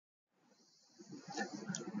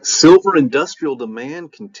Silver industrial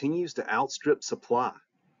demand continues to outstrip supply.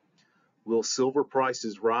 Will silver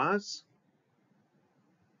prices rise?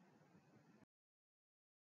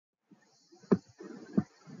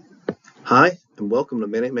 Hi, and welcome to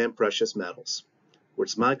Minuteman Precious Metals, where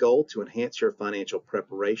it's my goal to enhance your financial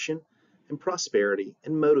preparation and prosperity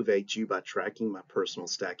and motivate you by tracking my personal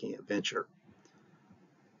stacking adventure.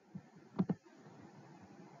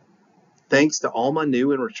 Thanks to all my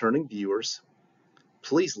new and returning viewers.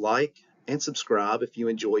 Please like and subscribe if you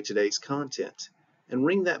enjoy today's content, and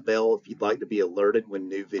ring that bell if you'd like to be alerted when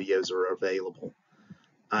new videos are available.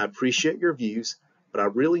 I appreciate your views, but I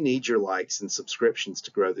really need your likes and subscriptions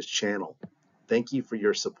to grow this channel. Thank you for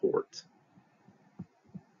your support.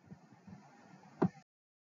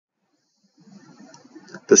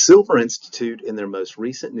 The Silver Institute, in their most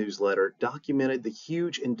recent newsletter, documented the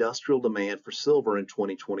huge industrial demand for silver in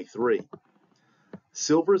 2023.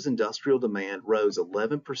 Silver's industrial demand rose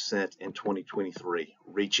 11% in 2023,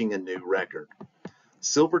 reaching a new record.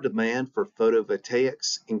 Silver demand for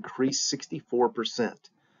photovoltaics increased 64%,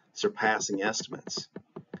 surpassing estimates.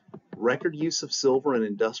 Record use of silver in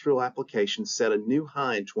industrial applications set a new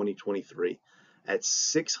high in 2023 at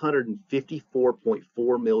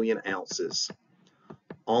 654.4 million ounces.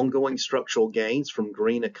 Ongoing structural gains from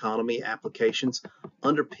green economy applications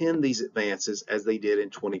underpin these advances as they did in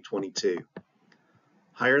 2022.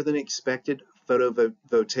 Higher than expected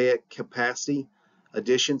photovoltaic capacity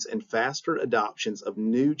additions and faster adoptions of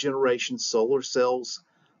new generation solar cells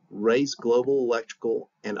raised global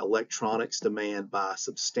electrical and electronics demand by a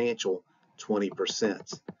substantial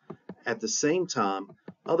 20%. At the same time,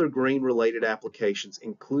 other green-related applications,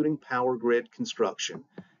 including power grid construction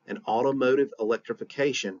and automotive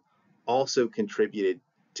electrification, also contributed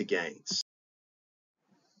to gains.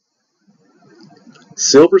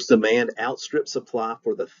 Silver's demand outstripped supply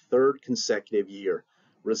for the third consecutive year,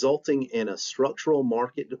 resulting in a structural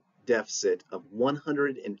market deficit of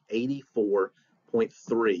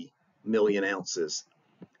 184.3 million ounces.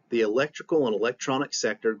 The electrical and electronic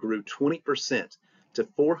sector grew 20% to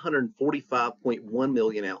 445.1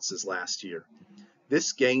 million ounces last year.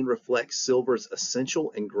 This gain reflects silver's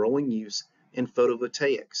essential and growing use in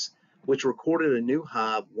photovoltaics, which recorded a new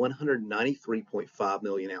high of 193.5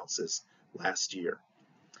 million ounces last year,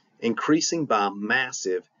 increasing by a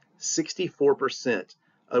massive 64%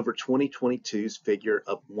 over 2022's figure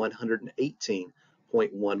of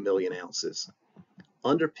 118.1 million ounces.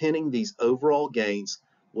 Underpinning these overall gains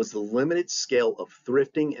was the limited scale of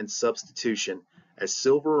thrifting and substitution, as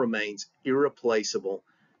silver remains irreplaceable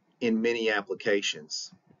in many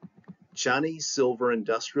applications. Chinese silver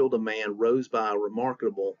industrial demand rose by a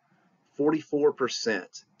remarkable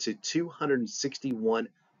 44% to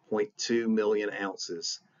 261.2 million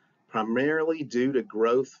ounces, primarily due to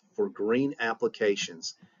growth for green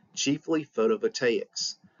applications, chiefly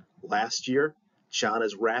photovoltaics. Last year,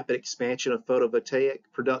 China's rapid expansion of photovoltaic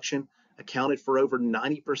production accounted for over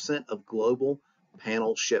 90% of global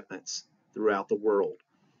panel shipments throughout the world.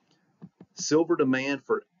 Silver demand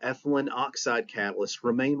for ethylene oxide catalysts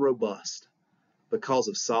remained robust because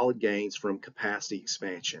of solid gains from capacity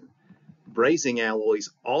expansion. Brazing alloys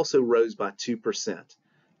also rose by 2%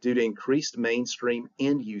 due to increased mainstream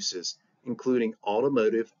end uses, including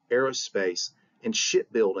automotive, aerospace, and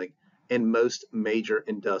shipbuilding in most major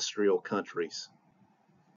industrial countries.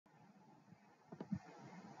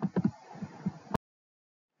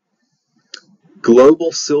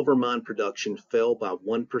 Global silver mine production fell by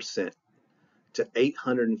 1% to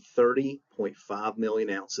 830.5 million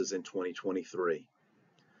ounces in 2023.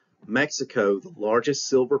 Mexico, the largest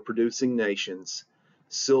silver producing nation's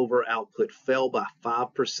silver output fell by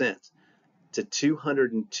 5% to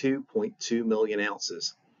 202.2 million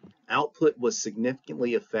ounces. Output was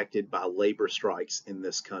significantly affected by labor strikes in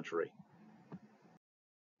this country.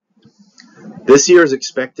 This year is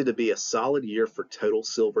expected to be a solid year for total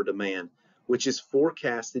silver demand, which is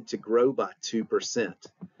forecasted to grow by 2%.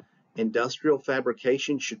 Industrial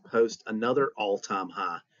fabrication should post another all-time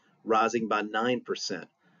high, rising by 9%,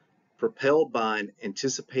 propelled by an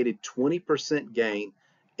anticipated 20% gain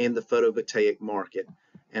in the photovoltaic market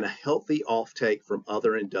and a healthy offtake from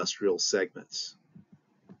other industrial segments.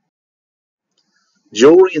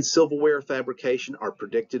 Jewelry and silverware fabrication are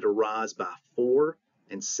predicted to rise by 4%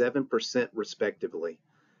 and 7% respectively.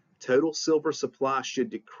 Total silver supply should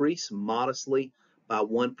decrease modestly by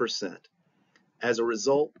 1%. As a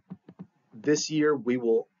result, this year we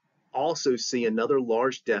will also see another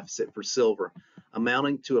large deficit for silver,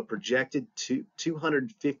 amounting to a projected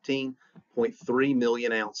 215.3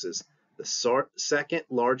 million ounces, the second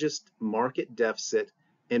largest market deficit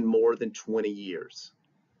in more than 20 years.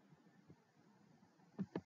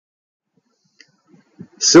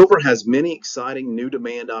 Silver has many exciting new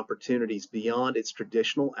demand opportunities beyond its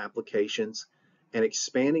traditional applications and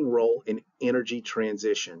expanding role in energy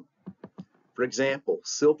transition. For example,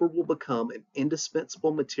 silver will become an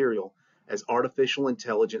indispensable material as artificial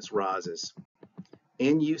intelligence rises.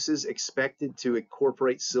 End uses expected to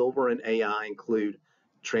incorporate silver and AI include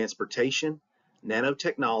transportation,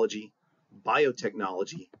 nanotechnology,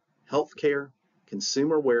 biotechnology, healthcare,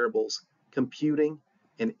 consumer wearables, computing,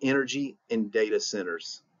 and energy and data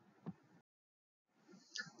centers.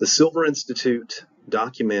 The Silver Institute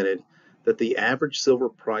documented that the average silver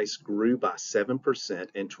price grew by 7%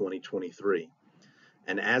 in 2023.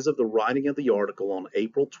 And as of the writing of the article on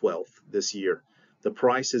April 12th this year, the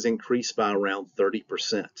price has increased by around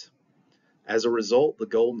 30%. As a result, the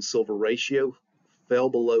gold and silver ratio fell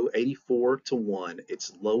below 84 to 1,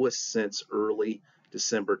 its lowest since early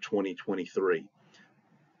December 2023.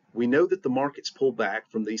 We know that the markets pulled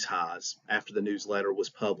back from these highs after the newsletter was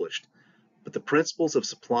published, but the principles of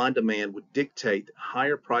supply and demand would dictate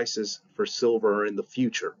higher prices for silver in the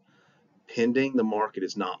future, pending the market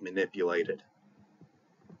is not manipulated.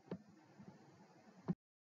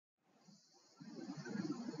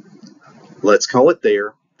 Let's call it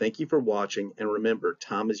there. Thank you for watching, and remember,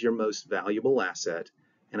 time is your most valuable asset,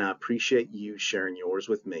 and I appreciate you sharing yours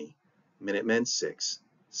with me. Minuteman 6,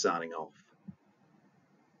 signing off.